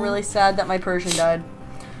 Woohoo. I'm really sad that my Persian died.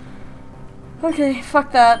 Okay,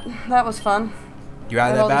 fuck that. That was fun. You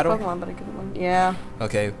out of that battle? Pokemon, but I couldn't win. Yeah.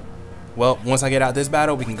 Okay. Well, once I get out this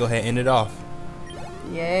battle, we can go ahead and end it off.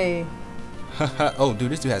 Yay. Oh,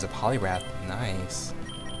 dude, this dude has a Poliwrath. Nice.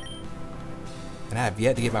 And I have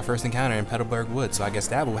yet to get my first encounter in Petalburg Woods, so I guess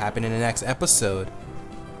that will happen in the next episode.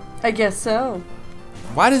 I guess so.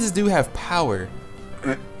 Why does this dude have power?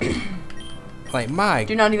 Like, my...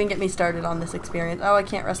 Do not even get me started on this experience. Oh, I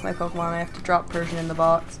can't rest my Pokemon. I have to drop Persian in the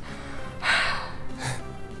box.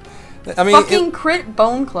 I mean, fucking crit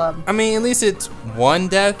Bone Club. I mean, at least it's 1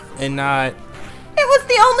 death and not... It was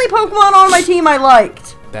the only Pokemon on my team I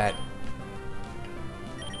liked. That...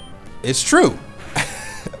 It's true.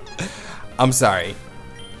 I'm sorry.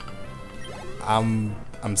 I'm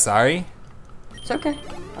sorry. It's okay.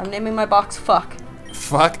 I'm naming my box Fuck.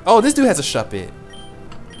 Fuck. Oh, this dude has a Shuppet.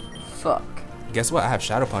 Fuck. Guess what? I have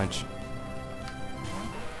Shadow Punch.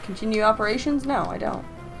 Continue operations? No, I don't.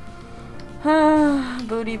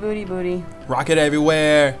 Booty, booty, booty. Rocket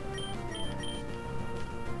everywhere.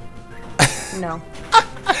 No.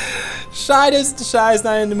 Shy's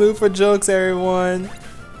not in the mood for jokes, everyone.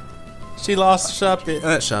 She lost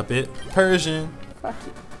Persian. Fuck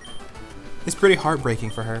you. It's pretty heartbreaking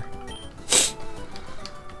for her.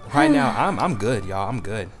 Right now, I'm good, y'all. I'm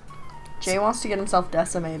good. Jay wants to get himself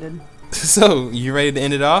decimated. So, you ready to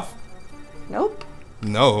end it off? Nope.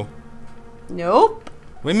 No. Nope.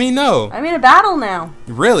 What do you mean no? I'm in a battle now.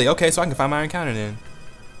 Really? Okay, so I can find my encounter then.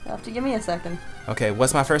 You'll have to give me a second. Okay,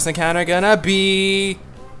 what's my first encounter gonna be?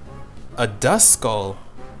 A dust skull.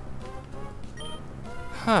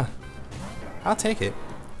 Huh. I'll take it.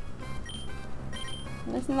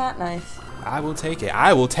 Isn't that nice? I will take it.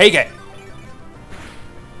 I will take it!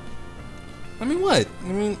 I mean, what? I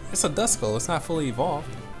mean, it's a dust skull. It's not fully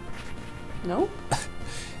evolved. Nope.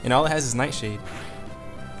 And all it has is Nightshade.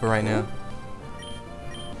 For right now.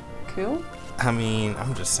 Cool. I mean,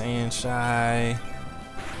 I'm just saying, Shy.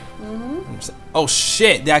 Mm-hmm. Oh,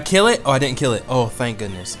 shit. Did I kill it? Oh, I didn't kill it. Oh, thank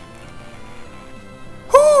goodness.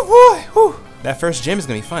 Whoo, boy. Whoo. That first gym is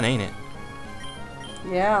going to be fun, ain't it?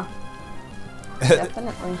 Yeah.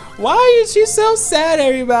 Definitely. Why is she so sad,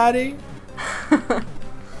 everybody?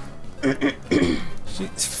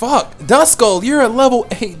 Fuck. Duskull, you're a level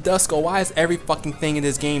 8 Duskull. Why is every fucking thing in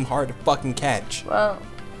this game hard to fucking catch? Well,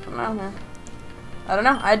 I don't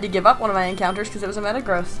know. I had to give up one of my encounters because it was a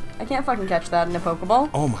Metagross. I can't fucking catch that in a Pokeball.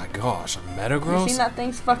 Oh my gosh, a Metagross? You seen that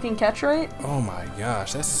thing's fucking catch rate? Oh my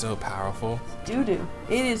gosh, that's so powerful. Doo-doo.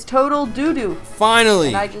 It is total doo-doo. Finally!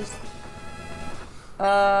 And I just...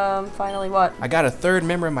 finally what? I got a third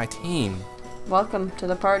member of my team. Welcome to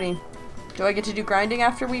the party. Do I get to do grinding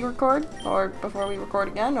after we record? Or before we record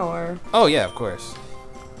again, or...? Oh yeah, of course.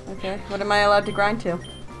 Okay. What am I allowed to grind to?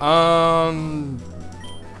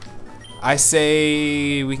 I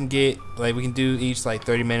say we can get, like, we can do each, like,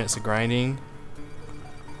 30 minutes of grinding.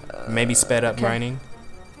 Maybe sped up grinding.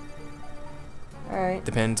 Alright.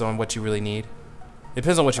 Depends on what you really need.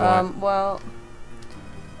 Depends on what you want. Well,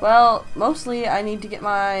 mostly I need to get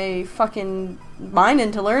my fucking mind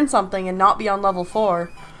in to learn something and not be on level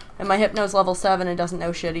 4. And my Hypno's level 7 and doesn't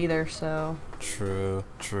know shit either, so... True,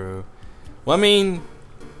 true. Well, I mean...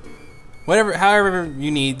 Whatever, however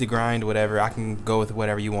you need to grind, whatever, I can go with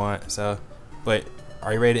whatever you want. So, but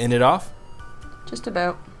are you ready to end it off? Just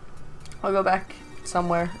about. I'll go back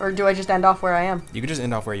somewhere, or do I just end off where I am? You can just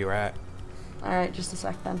end off where you were at. All right, just a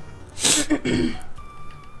sec then.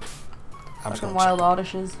 I'm just gonna wild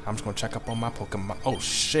Audishes. I'm just gonna check up on my Pokemon. Oh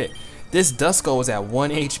shit, this Duskull was at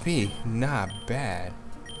 1 HP. Not bad.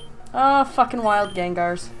 Oh, fucking wild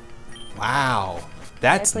Gengars. Wow,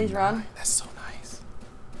 that's. Can I please run? That's so nice.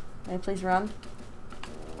 Can I please run?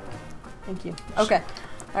 Thank you. Okay.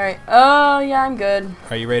 Alright. Oh, yeah, I'm good.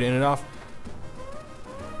 Are you ready to end it off?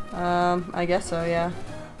 I guess so, yeah.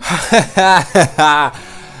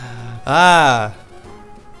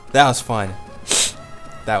 That was fun.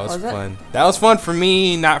 That was fun. That was fun for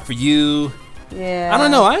me, not for you. Yeah. I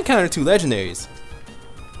don't know. I encountered 2 legendaries.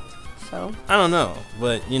 So? I don't know.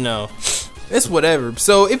 But, you know, it's whatever.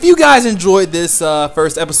 So if you guys enjoyed this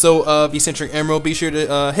first episode of Eccentric Emerald, be sure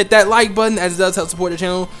to hit that like button, as it does help support the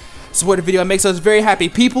channel, support the video. It makes us very happy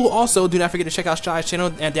people. Also, do not forget to check out Shy's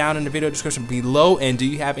channel and down in the video description below. And do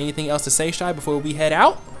you have anything else to say, Shy, before we head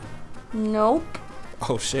out? Nope.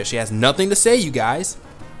 Oh shit, she has nothing to say, you guys.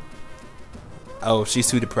 Oh, she's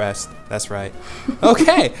too depressed. That's right.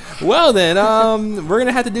 Okay, well then, we're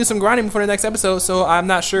gonna have to do some grinding before the next episode, so I'm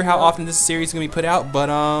not sure how often this series is gonna be put out, but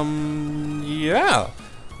yeah,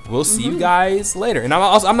 we'll see you guys later. And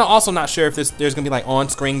I'm also not sure if there's gonna be like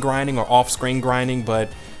on-screen grinding or off-screen grinding, but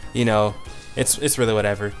you know, it's really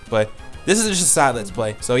whatever. But this is just a side let's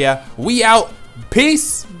play. So yeah, we out.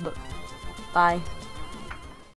 Peace. Bye.